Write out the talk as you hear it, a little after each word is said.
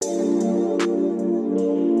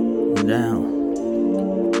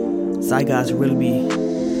Damn. Zeitgeist really be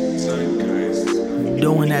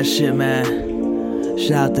doing that shit, man.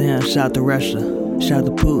 Shout out to him, shout out to Russia, shout out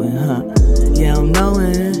to Putin, huh? Yeah, I'm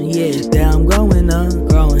knowing, yeah, that I'm growing up,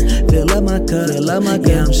 fill up my cup,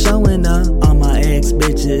 yeah, I'm showing up. All my ex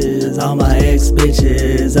bitches, all my ex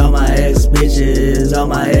bitches, all my ex bitches, all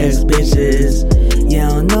my ex bitches. Yeah,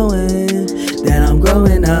 I'm knowing that I'm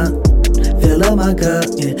growing up. Fill up my cup,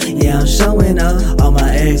 yeah, I'm showing up. All my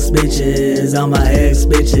ex bitches, all my ex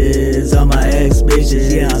bitches, all my ex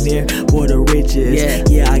bitches. Yeah, I'm here for the riches.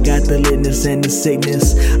 Yeah, I got the litness and the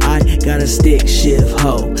sickness. I got a stick shift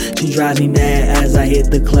hoe. She drives me mad as I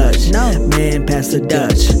hit the clutch. Man, pass the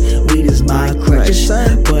Dutch. Weed is my crutch.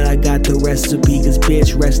 But I got the recipe, cause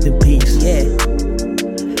bitch, rest in peace.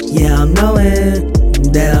 Yeah, I'm knowing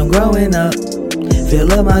that I'm growing up.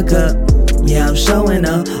 Fill up my cup. Yeah, I'm showing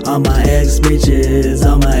up. All my ex bitches,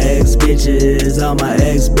 all my ex bitches, all my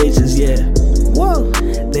ex bitches, yeah. Whoa.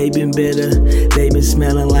 They been bitter, they been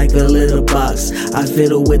smelling like a litter box. I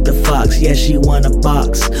fiddle with the fox, yeah, she wanna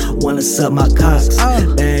box, wanna suck my cocks.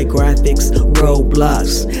 Bad graphics,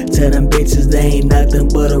 roadblocks. Tell them bitches they ain't nothing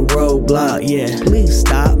but a roadblock, yeah. Please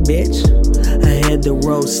stop, bitch. Ahead the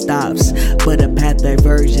road stops, but the path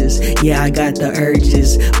diverges. Yeah, I got the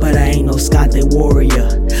urges, but I ain't no Scotty warrior.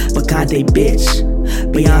 Bacante bitch,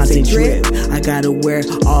 Beyonce drip. I gotta wear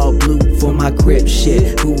all blue for my crib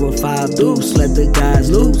shit. Who will 5 deuce, let the guys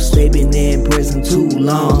loose. They been in prison too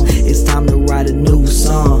long. It's time to write a new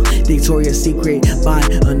song. Victoria's Secret, buy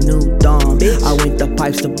a new dawn. I went to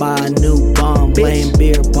Pipes to buy a new bomb. Playing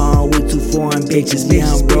beer pong with 2 foreign bitches.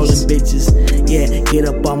 Yeah, I'm rolling bitches. Yeah, get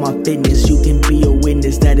up on my fitness. You can be a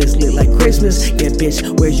witness that it's lit like Christmas. Yeah,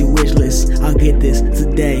 bitch, where's your wish list? I'll get this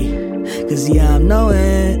today. Cause yeah, I'm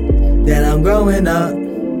knowing that I'm growing up.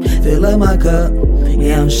 Fill up my cup.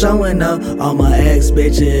 Yeah, I'm showing up. All my ex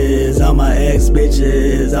bitches, all my ex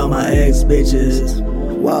bitches, all my ex bitches.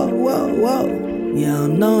 Whoa, whoa, whoa. Yeah,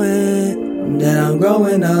 I'm knowing that I'm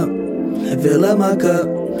growing up. Fill up my cup.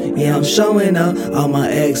 Yeah, I'm showing up. All my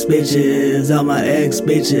ex bitches, all my ex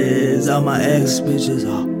bitches, all my ex bitches.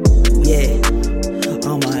 Oh, yeah,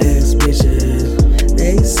 all my ex bitches.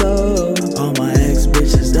 They so. All my ex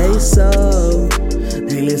bitches, they so.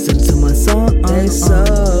 They listen to my song. They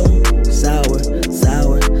so.